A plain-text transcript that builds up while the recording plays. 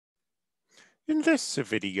In this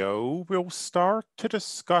video, we'll start to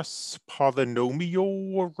discuss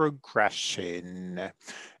polynomial regression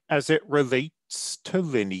as it relates to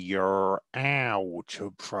linear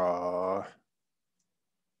algebra.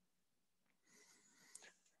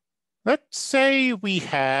 Let's say we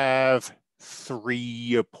have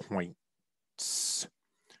 3 points,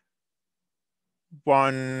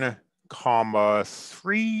 1,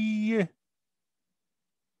 3,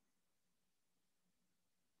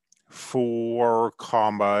 4,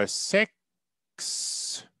 6,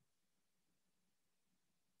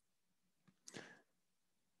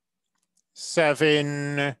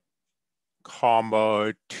 7,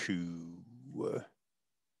 2.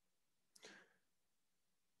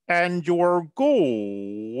 And your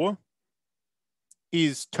goal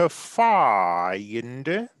is to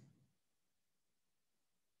find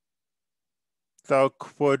the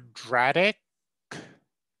quadratic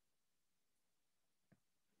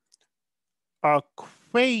equation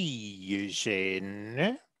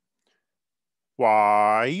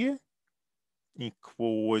y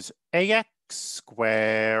equals ax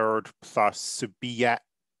squared plus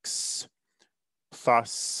bx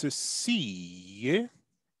plus c,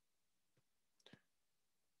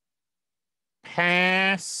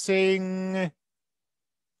 passing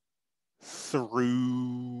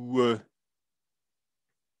through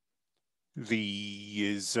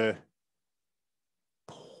these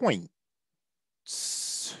points.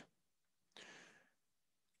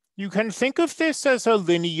 You can think of this as a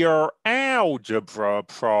linear algebra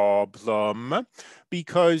problem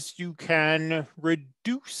because you can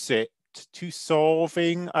reduce it to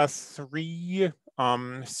solving a 3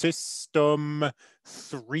 system,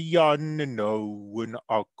 3 unknown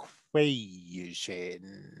equation.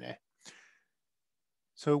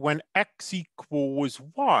 So when x equals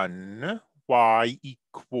 1, y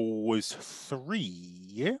equals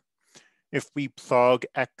 3, if we plug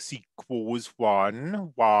x equals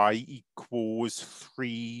 1, y equals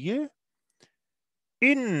 3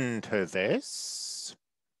 into this,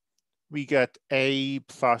 we get a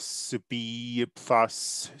plus b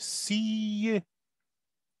plus c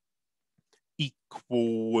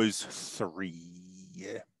equals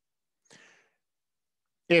 3.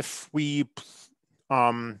 If we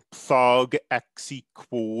plug x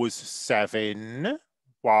equals 7,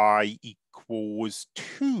 y equals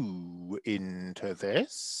 2 into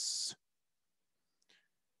this,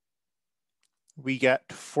 we get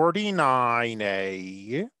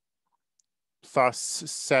 49a plus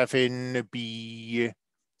 7b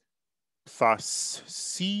plus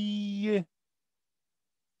c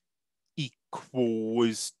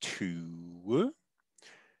equals 2.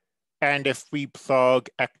 And if we plug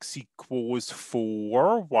x equals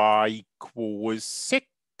 4, y equals 6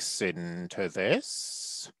 into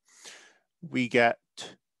this, we get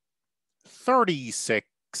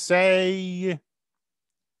 36a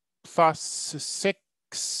plus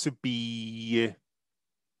 6b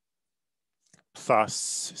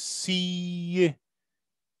plus c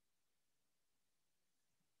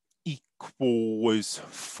equals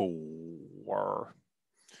 4.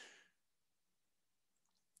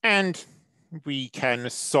 And we can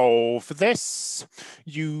solve this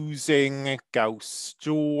using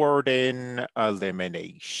Gauss-Jordan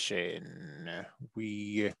elimination.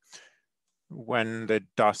 When the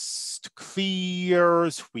dust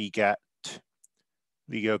clears, we get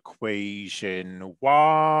the equation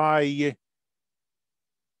y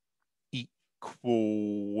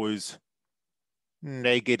equals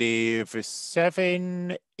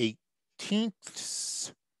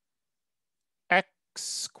 -7/18 x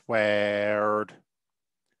squared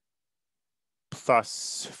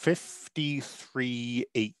plus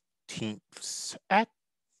 53/18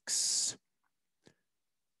 x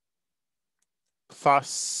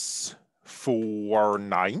plus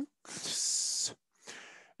 4/9.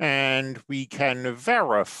 And we can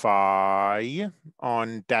verify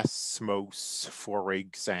on Desmos, for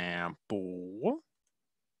example,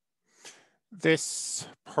 this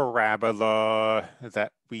parabola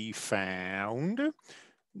that we found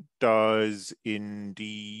does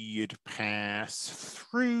indeed pass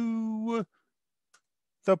through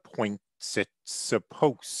the points it's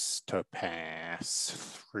supposed to pass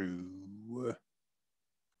through.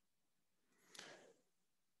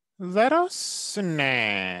 Let us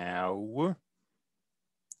now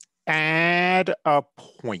add a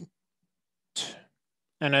point,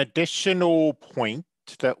 an additional point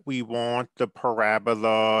that we want the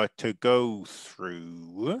parabola to go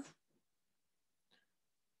through.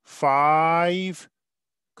 5,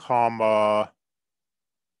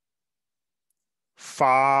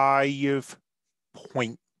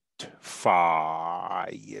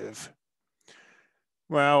 5.5.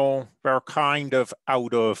 Well, we're kind of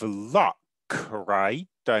out of luck, right?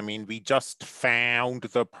 I mean, we just found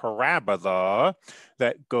the parabola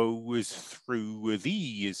that goes through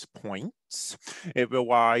these points. It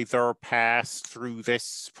will either pass through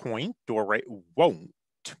this point or it won't.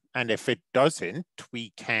 And if it doesn't,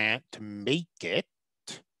 we can't make it.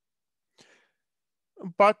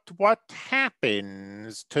 But what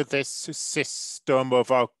happens to this system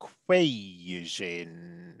of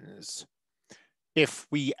equations if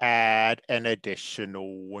we add an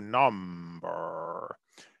additional number?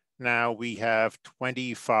 Now we have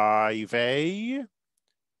 25a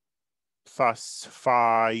plus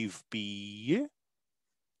 5b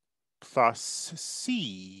plus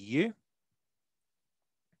c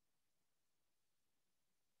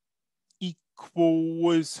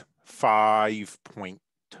equals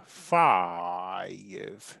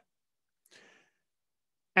 5.5.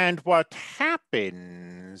 And what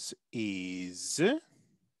happens is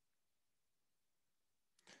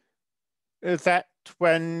that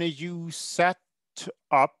when you set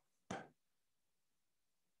up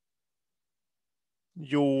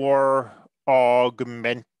your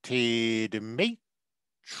augmented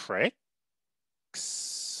matrix,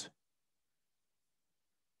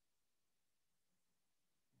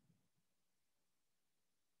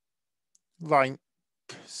 like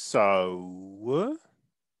so,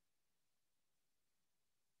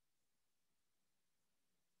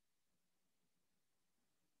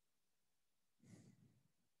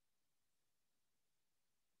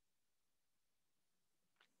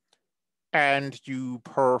 and you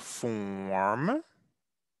perform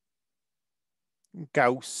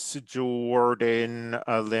Gauss-Jordan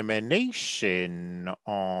elimination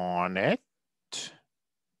on it,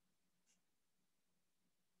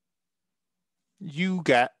 you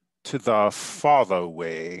get to the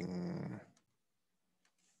following.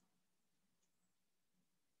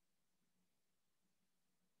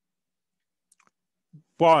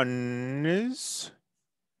 Ones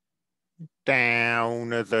down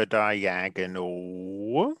the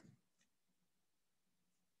diagonal,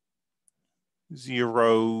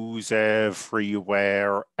 zeros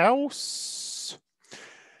everywhere else.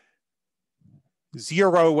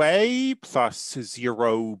 0a plus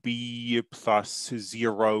 0b plus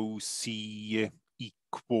 0c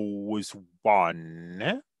equals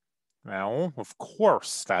 1. Well, of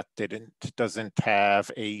course that doesn't have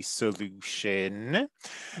a solution.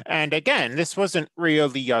 And again, this wasn't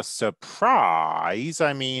really a surprise.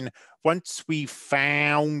 I mean, once we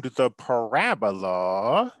found the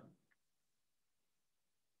parabola,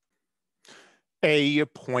 a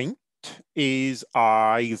point is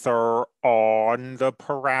either on the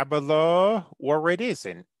parabola or it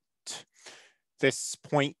isn't. This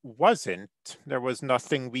point wasn't. There was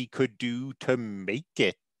nothing we could do to make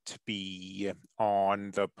it be on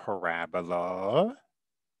the parabola.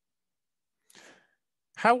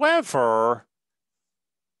 However,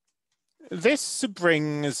 this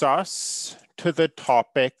brings us to the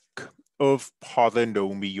topic of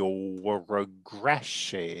polynomial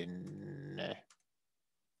regression.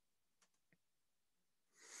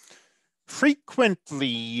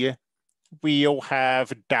 Frequently, we'll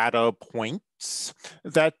have data points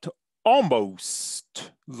that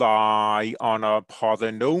almost lie on a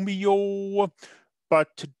polynomial,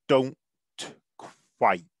 but don't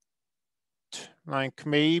quite. Like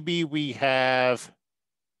maybe we have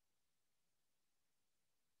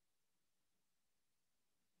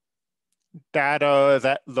data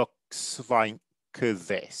that looks like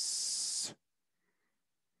this.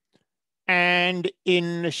 And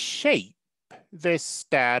in shape, this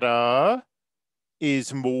data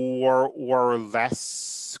is more or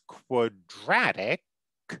less quadratic,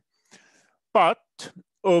 but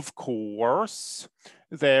of course,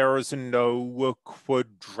 there's no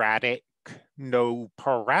quadratic, no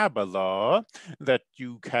parabola that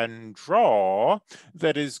you can draw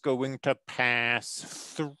that is going to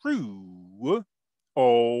pass through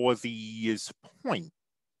all these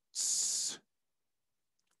points.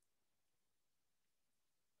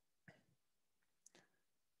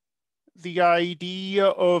 The idea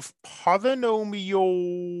of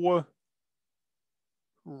polynomial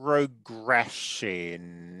regression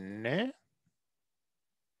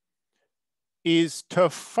is to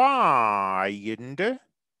find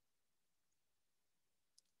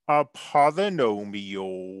a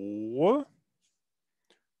polynomial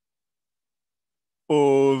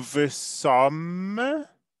of some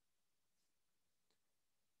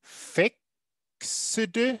fixed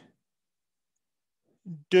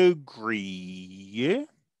degree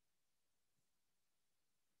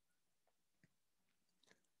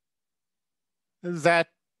that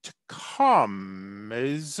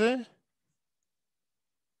comes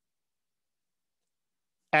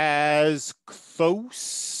as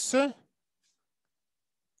close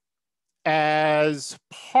as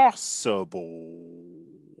possible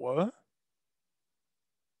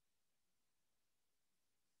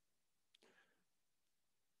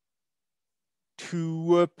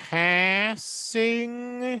to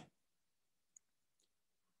passing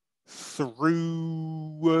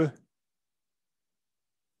through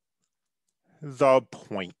the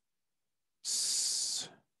points.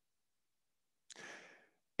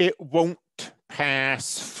 It won't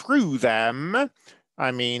pass through them.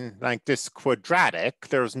 I mean, like this quadratic,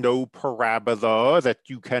 there's no parabola that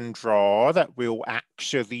you can draw that will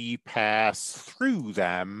actually pass through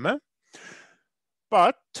them.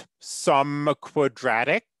 But some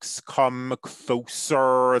quadratics come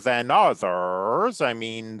closer than others. I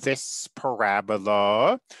mean, this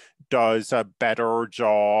parabola does a better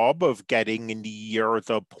job of getting near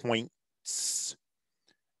the points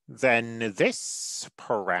than this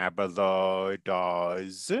parabola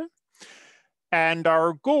does. And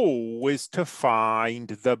our goal is to find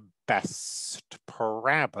the best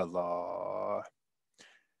parabola.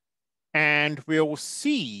 And we'll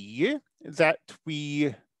see that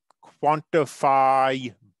we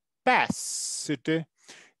quantify best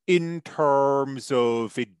in terms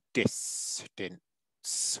of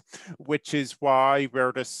distance, which is why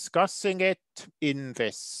we're discussing it in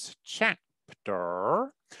this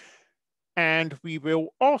chapter. And we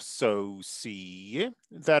will also see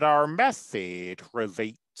that our method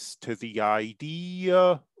relates to the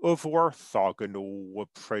idea of orthogonal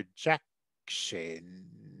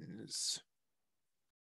projections.